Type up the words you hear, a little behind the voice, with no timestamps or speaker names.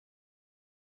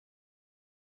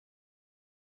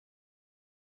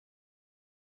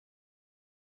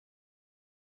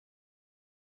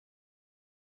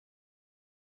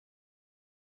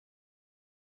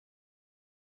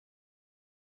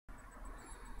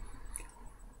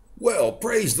Well,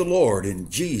 praise the Lord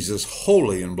in Jesus'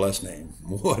 holy and blessed name.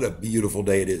 What a beautiful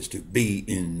day it is to be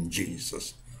in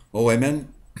Jesus. Oh,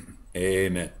 amen.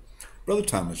 Amen. Brother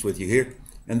Thomas with you here,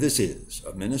 and this is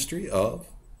a ministry of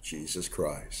Jesus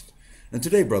Christ. And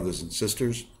today, brothers and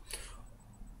sisters,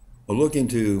 we'll look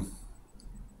into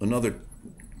another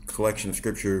collection of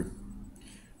scripture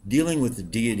dealing with the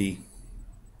deity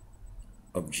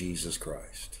of Jesus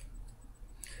Christ.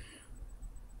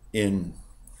 In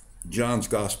John's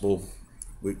Gospel,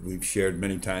 we've shared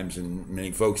many times, and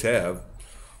many folks have,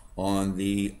 on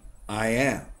the I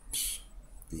ams,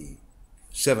 the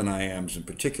 7 I ams in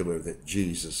particular that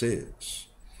Jesus is.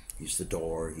 He's the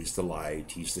door, he's the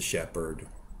light, he's the shepherd.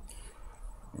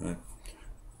 Right?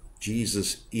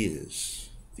 Jesus is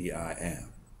the I am.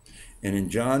 And in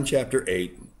John chapter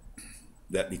 8,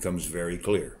 that becomes very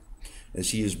clear as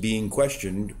he is being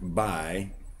questioned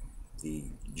by the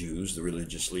Jews, the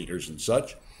religious leaders and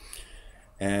such.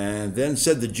 And then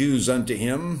said the Jews unto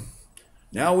him,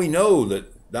 Now we know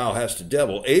that thou hast a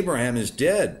devil. Abraham is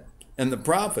dead, and the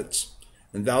prophets.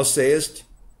 And thou sayest,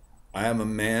 I am a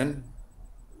man.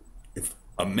 If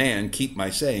a man keep my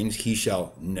sayings, he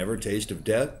shall never taste of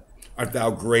death. Art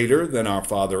thou greater than our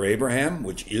father Abraham,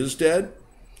 which is dead?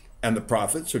 And the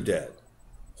prophets are dead.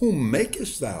 Whom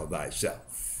makest thou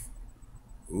thyself?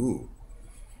 Ooh.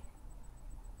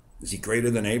 Is he greater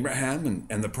than Abraham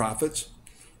and the prophets?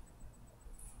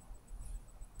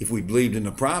 If we believed in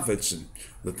the prophets and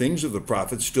the things of the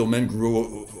prophets, still men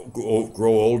grow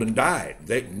old and died.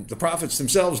 The prophets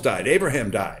themselves died. Abraham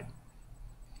died.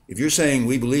 If you're saying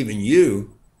we believe in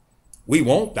you, we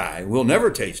won't die. We'll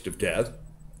never taste of death.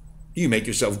 Do you make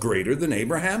yourself greater than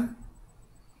Abraham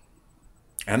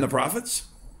and the prophets?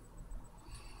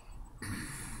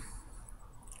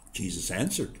 Jesus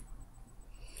answered,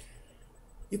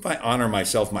 If I honor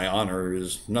myself, my honor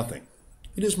is nothing.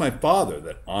 It is my Father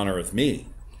that honoreth me,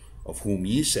 of whom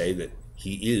ye say that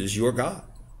he is your God.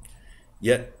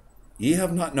 Yet ye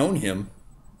have not known him,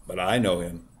 but I know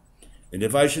him. And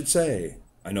if I should say,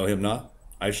 I know him not,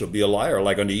 I shall be a liar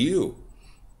like unto you.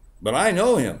 But I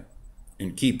know him,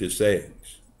 and keep his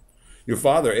sayings. Your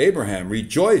father Abraham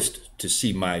rejoiced to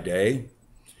see my day,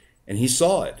 and he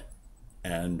saw it,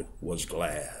 and was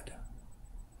glad.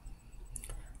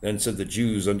 Then said the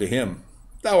Jews unto him,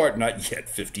 Thou art not yet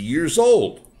 50 years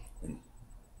old, and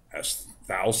hast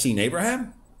thou seen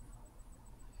Abraham?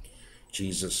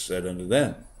 Jesus said unto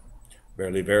them,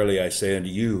 Verily, verily, I say unto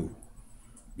you,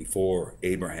 before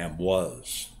Abraham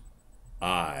was,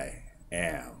 I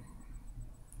am.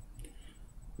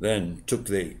 Then took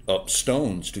they up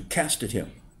stones to cast at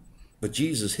him. But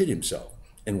Jesus hid himself,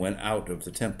 and went out of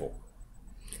the temple,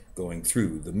 going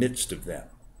through the midst of them,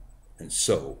 and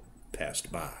so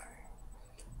passed by.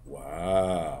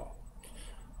 Wow.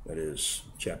 That is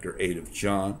chapter 8 of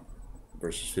John,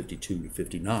 verses 52 to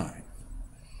 59.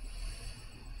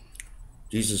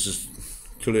 Jesus has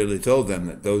clearly told them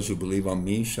that those who believe on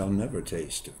me shall never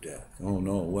taste of death. Oh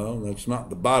no, well, that's not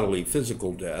the bodily,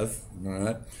 physical death.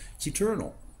 Right? It's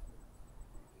eternal.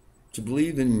 To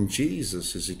believe in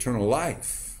Jesus is eternal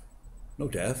life, no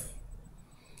death.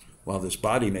 While this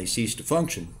body may cease to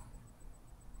function,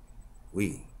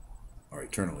 we are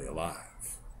eternally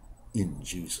alive in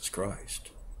Jesus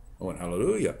Christ. Oh, and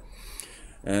hallelujah.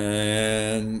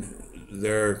 And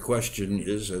their question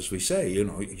is, as we say,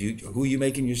 who are you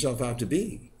making yourself out to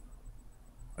be?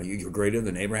 You're greater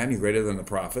than Abraham? You're greater than the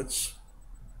prophets?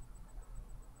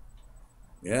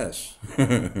 Yes,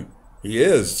 he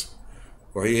is.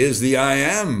 For he is the I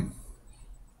am.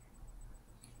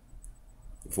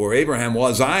 Before Abraham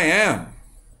was, I am.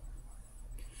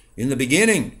 In the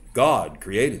beginning, God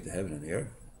created the heaven and the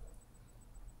earth.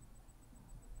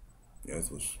 The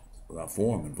earth was without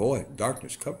form and void, and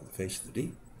darkness covered the face of the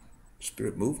deep. The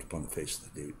Spirit moved upon the face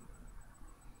of the deep.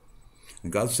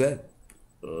 And God said,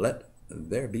 Let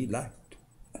there be light.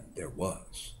 And there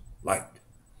was light.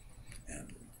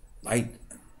 And light,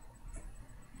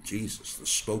 Jesus, the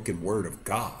spoken word of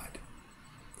God,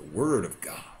 the word of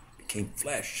God became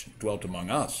flesh and dwelt among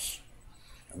us.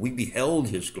 And we beheld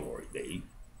his glory, they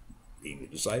being the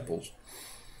disciples,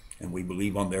 and we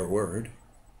believe on their word.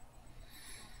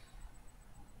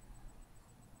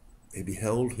 They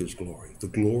beheld his glory, the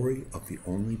glory of the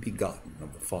only begotten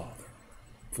of the Father,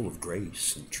 full of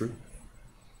grace and truth.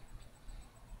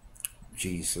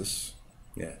 Jesus,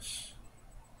 yes.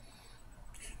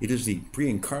 It is the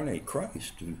pre-incarnate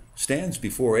Christ who stands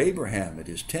before Abraham at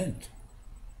his tent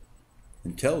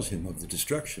and tells him of the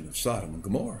destruction of Sodom and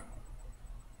Gomorrah.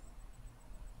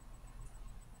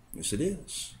 Yes, it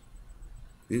is.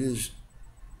 It is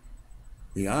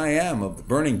the I am of the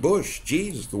burning bush,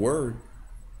 Jesus, the Word,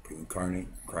 to incarnate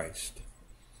Christ,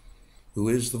 who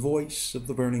is the voice of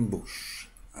the burning bush.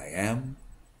 I am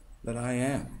that I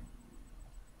am.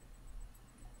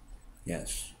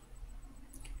 Yes,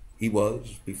 he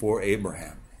was before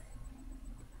Abraham,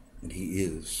 and he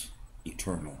is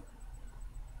eternal.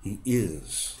 He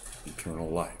is eternal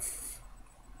life.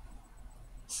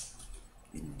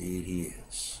 Indeed he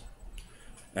is.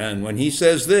 And when he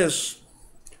says this,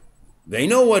 they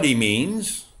know what he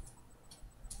means.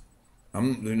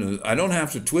 I don't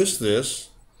have to twist this.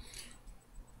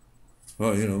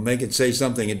 Well, make it say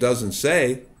something it doesn't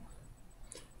say.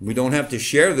 We don't have to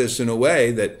share this in a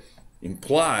way that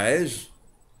implies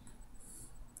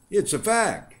it's a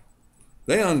fact.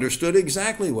 They understood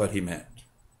exactly what he meant.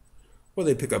 Well,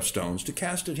 they pick up stones to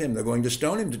cast at him. They're going to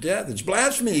stone him to death. It's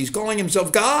blasphemy. He's calling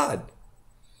himself God.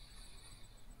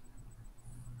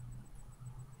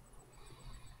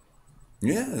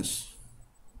 Yes.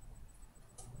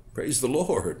 Praise the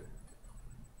Lord.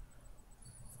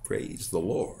 Praise the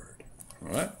Lord.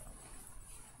 All right?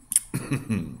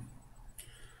 Then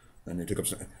they took up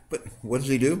some. But what does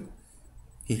he do?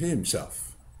 He hid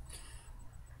himself.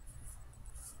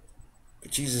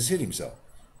 But Jesus hid himself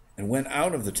and went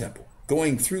out of the temple,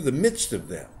 going through the midst of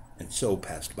them, and so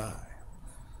passed by.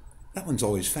 That one's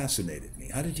always fascinated me.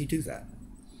 How did he do that?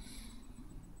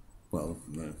 Well,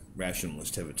 the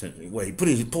rationalists have a tendency. Well, he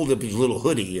pulled up his little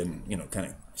hoodie and, kind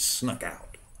of snuck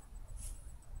out.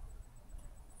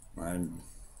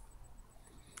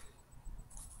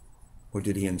 Or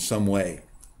did he in some way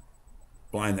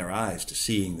blind their eyes to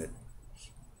seeing that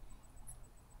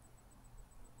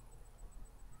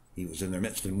he was in their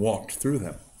midst and walked through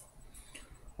them?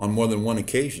 On more than one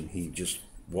occasion, he just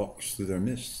walks through their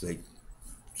midst.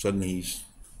 Suddenly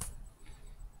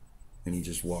he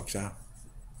just walks out.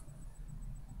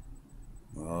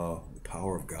 Oh, the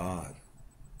power of God.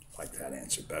 I like that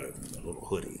answer better than the little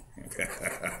hoodie.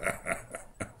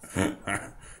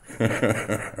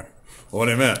 What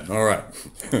I meant. All right.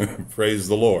 Praise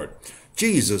the Lord.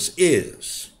 Jesus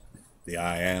is the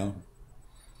I am.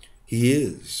 He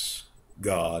is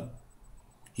God.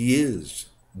 He is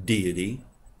deity.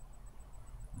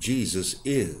 Jesus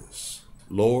is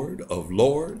Lord of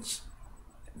lords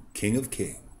and King of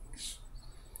kings.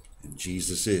 And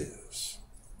Jesus is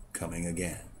coming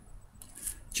again.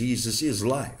 Jesus is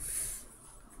life,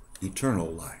 eternal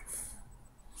life.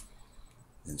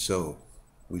 And so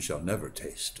we shall never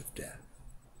taste of death.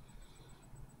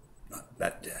 Not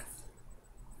that death.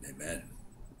 Amen.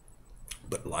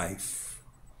 But life,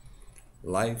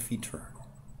 life eternal,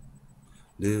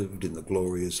 lived in the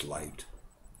glorious light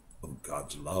of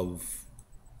God's love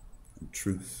and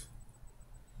truth.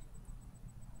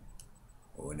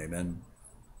 Oh, and amen.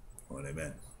 Oh, and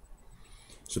amen.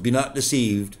 So be not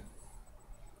deceived.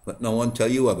 Let no one tell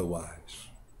you otherwise.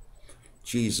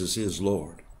 Jesus is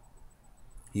Lord.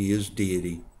 He is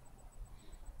deity.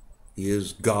 He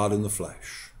is God in the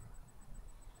flesh.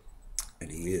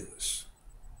 And he is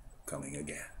coming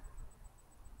again.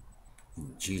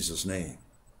 In Jesus' name.